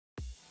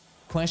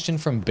Question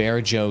from Bear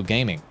Joe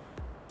Gaming.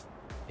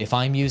 If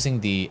I'm using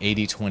the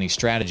 80-20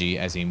 strategy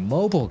as a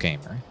mobile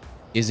gamer,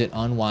 is it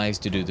unwise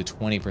to do the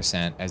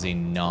 20% as a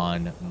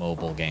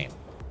non-mobile game?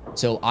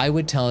 So I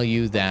would tell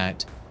you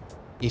that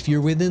if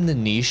you're within the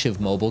niche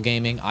of mobile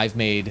gaming, I've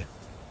made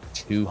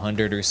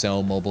 200 or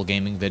so mobile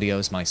gaming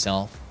videos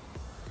myself.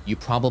 You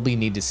probably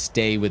need to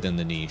stay within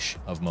the niche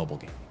of mobile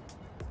gaming.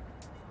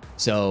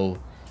 So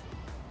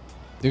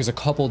there's a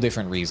couple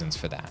different reasons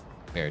for that,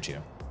 Bear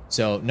Joe.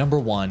 So number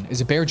one,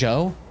 is it Bear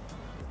Joe?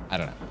 I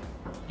don't know.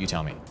 You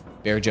tell me.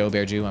 Bear Joe,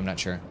 Bear Jew, I'm not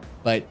sure.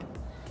 But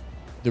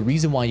the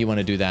reason why you want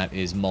to do that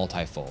is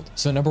multifold.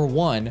 So number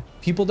one,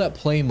 people that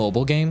play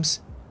mobile games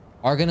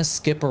are going to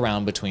skip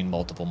around between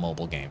multiple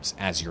mobile games,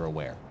 as you're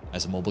aware.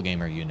 As a mobile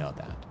gamer, you know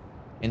that.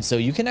 And so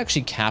you can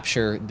actually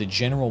capture the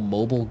general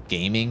mobile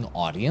gaming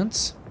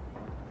audience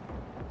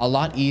a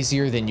lot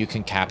easier than you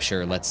can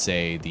capture, let's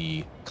say,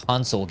 the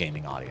console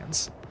gaming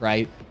audience,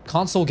 right?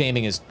 Console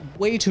gaming is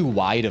way too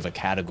wide of a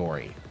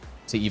category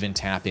to even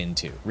tap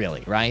into,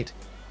 really, right?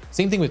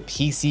 Same thing with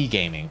PC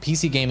gaming.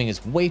 PC gaming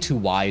is way too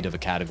wide of a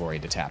category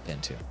to tap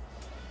into.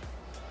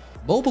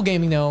 Mobile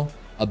gaming, though,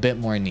 a bit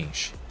more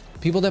niche.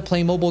 People that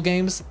play mobile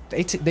games,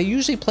 they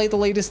usually play the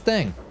latest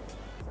thing.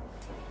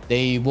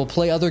 They will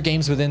play other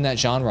games within that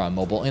genre on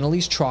mobile and at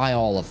least try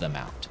all of them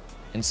out.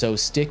 And so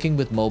sticking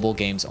with mobile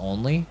games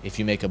only, if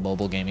you make a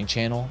mobile gaming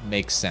channel,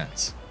 makes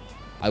sense.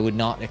 I would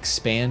not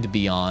expand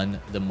beyond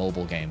the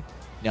mobile game.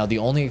 Now, the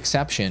only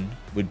exception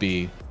would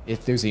be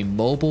if there's a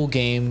mobile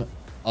game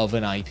of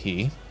an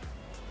IP,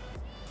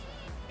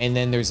 and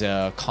then there's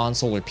a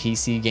console or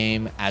PC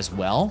game as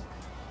well,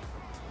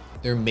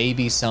 there may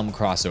be some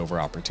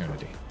crossover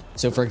opportunity.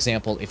 So for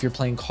example, if you're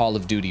playing Call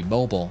of Duty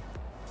Mobile,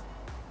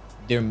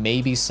 there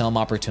may be some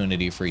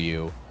opportunity for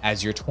you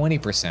as your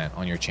 20%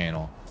 on your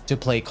channel to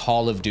play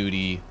Call of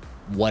Duty,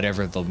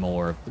 whatever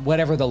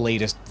the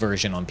latest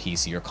version on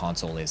PC or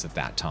console is at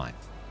that time.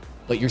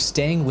 But you're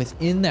staying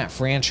within that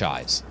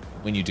franchise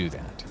when you do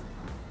that.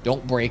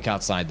 Don't break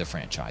outside the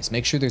franchise.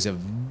 Make sure there's a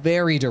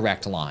very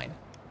direct line.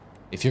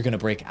 If you're going to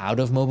break out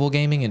of mobile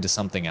gaming into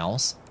something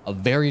else, a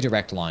very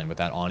direct line with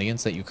that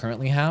audience that you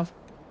currently have,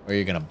 or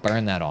you're going to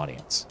burn that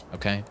audience,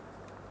 okay?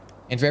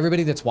 And for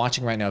everybody that's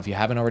watching right now, if you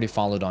haven't already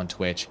followed on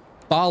Twitch,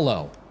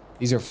 follow.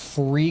 These are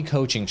free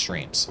coaching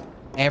streams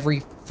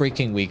every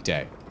freaking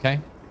weekday,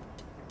 okay?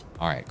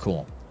 All right,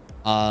 cool.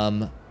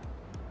 Oh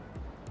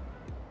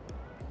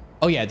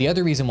yeah, the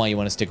other reason why you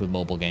want to stick with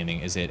mobile gaming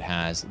is it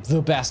has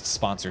the best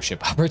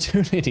sponsorship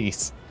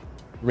opportunities.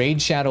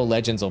 Raid Shadow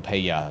Legends will pay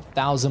you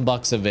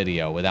 $1,000 a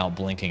video without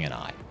blinking an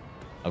eye,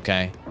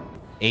 okay?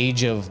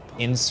 Age of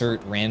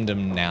insert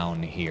random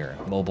noun here.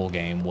 Mobile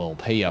game will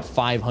pay you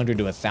 $500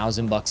 to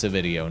 $1,000 a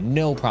video,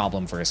 no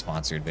problem for a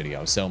sponsored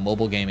video. So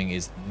mobile gaming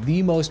is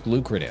the most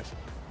lucrative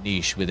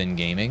niche within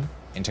gaming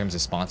in terms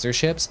of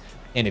sponsorships.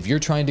 And if you're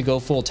trying to go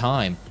full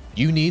time,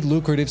 you need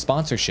lucrative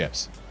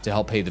sponsorships to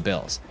help pay the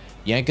bills.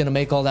 You ain't gonna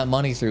make all that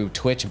money through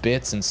Twitch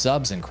bits and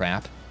subs and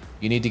crap.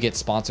 You need to get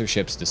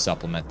sponsorships to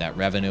supplement that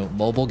revenue.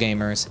 Mobile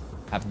gamers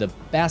have the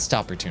best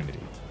opportunity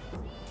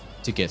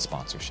to get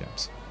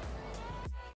sponsorships.